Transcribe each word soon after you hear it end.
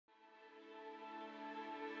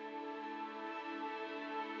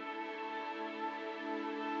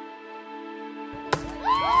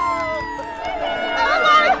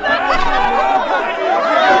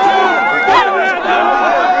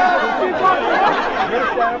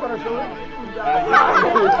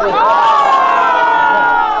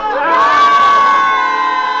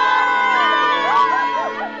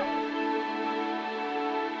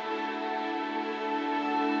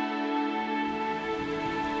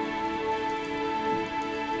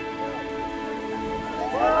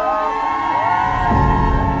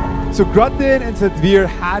So Gurratan and Satvir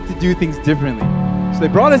had to do things differently. So they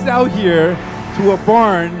brought us out here to a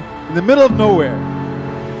barn in the middle of nowhere.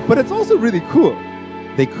 But it's also really cool.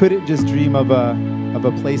 They couldn't just dream of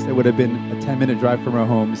a place that would have been a 10-minute drive from our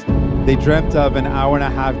homes. They dreamt of an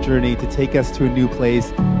hour-and-a-half journey to take us to a new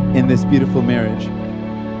place in this beautiful marriage.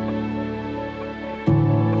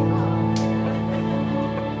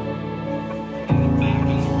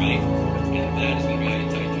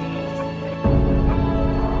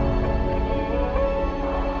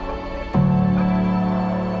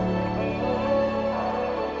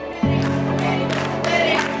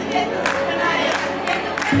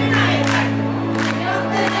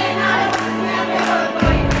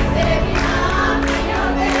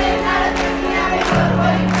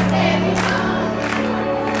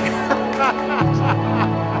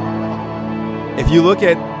 If you look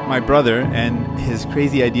at my brother and his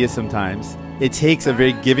crazy ideas sometimes, it takes a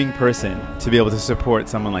very giving person to be able to support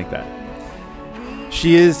someone like that.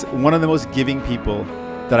 She is one of the most giving people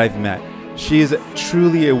that I've met. She is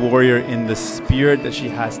truly a warrior in the spirit that she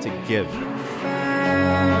has to give.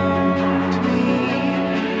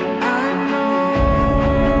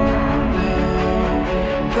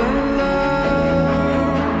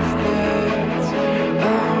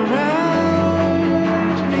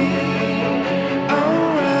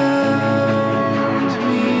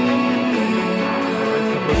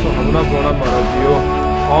 बड़ा मारा दियो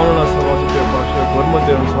आना समाज के पास धर्म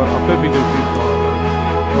के अनुसार आपे भी duty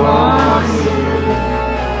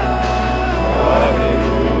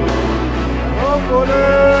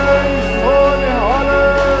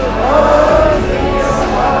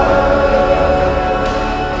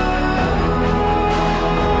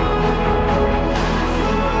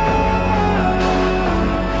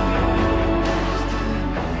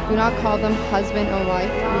Do not call them husband or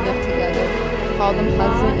wife who live together. Call them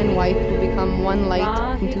husband and wife who become one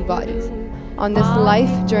light in two bodies. On this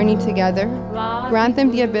life journey together, grant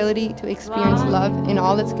them the ability to experience love in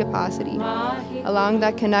all its capacity, allowing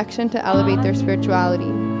that connection to elevate their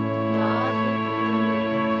spirituality.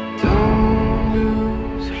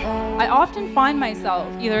 I often find myself,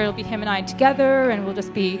 either it'll be him and I together and we'll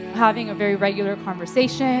just be having a very regular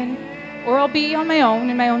conversation, or I'll be on my own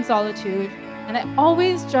in my own solitude, and I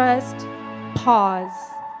always just pause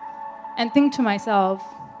and think to myself,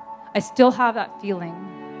 I still have that feeling.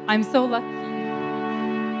 I'm so lucky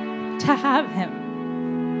to have him.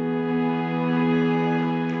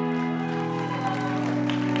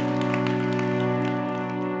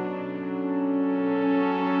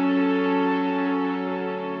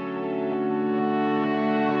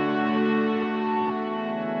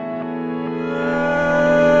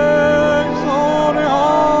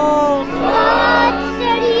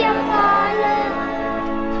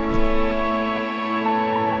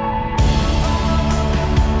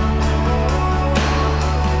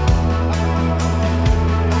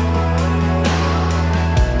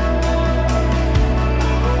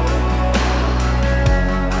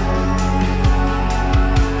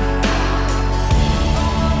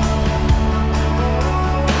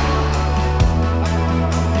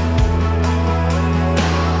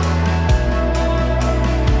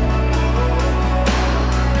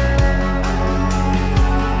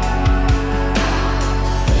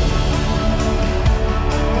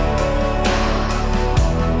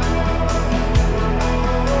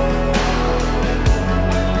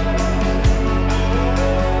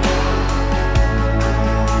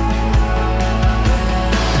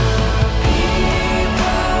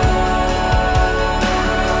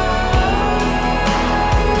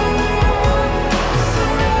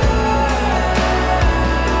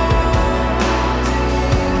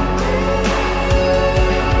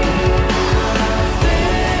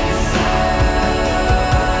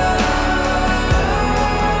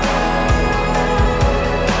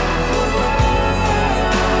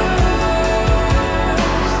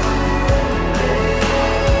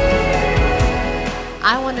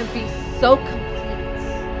 I want to be so complete.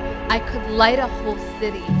 I could light a whole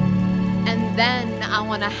city. And then I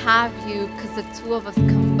want to have you, because the two of us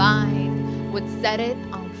combined would set it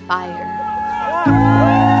on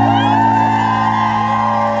fire.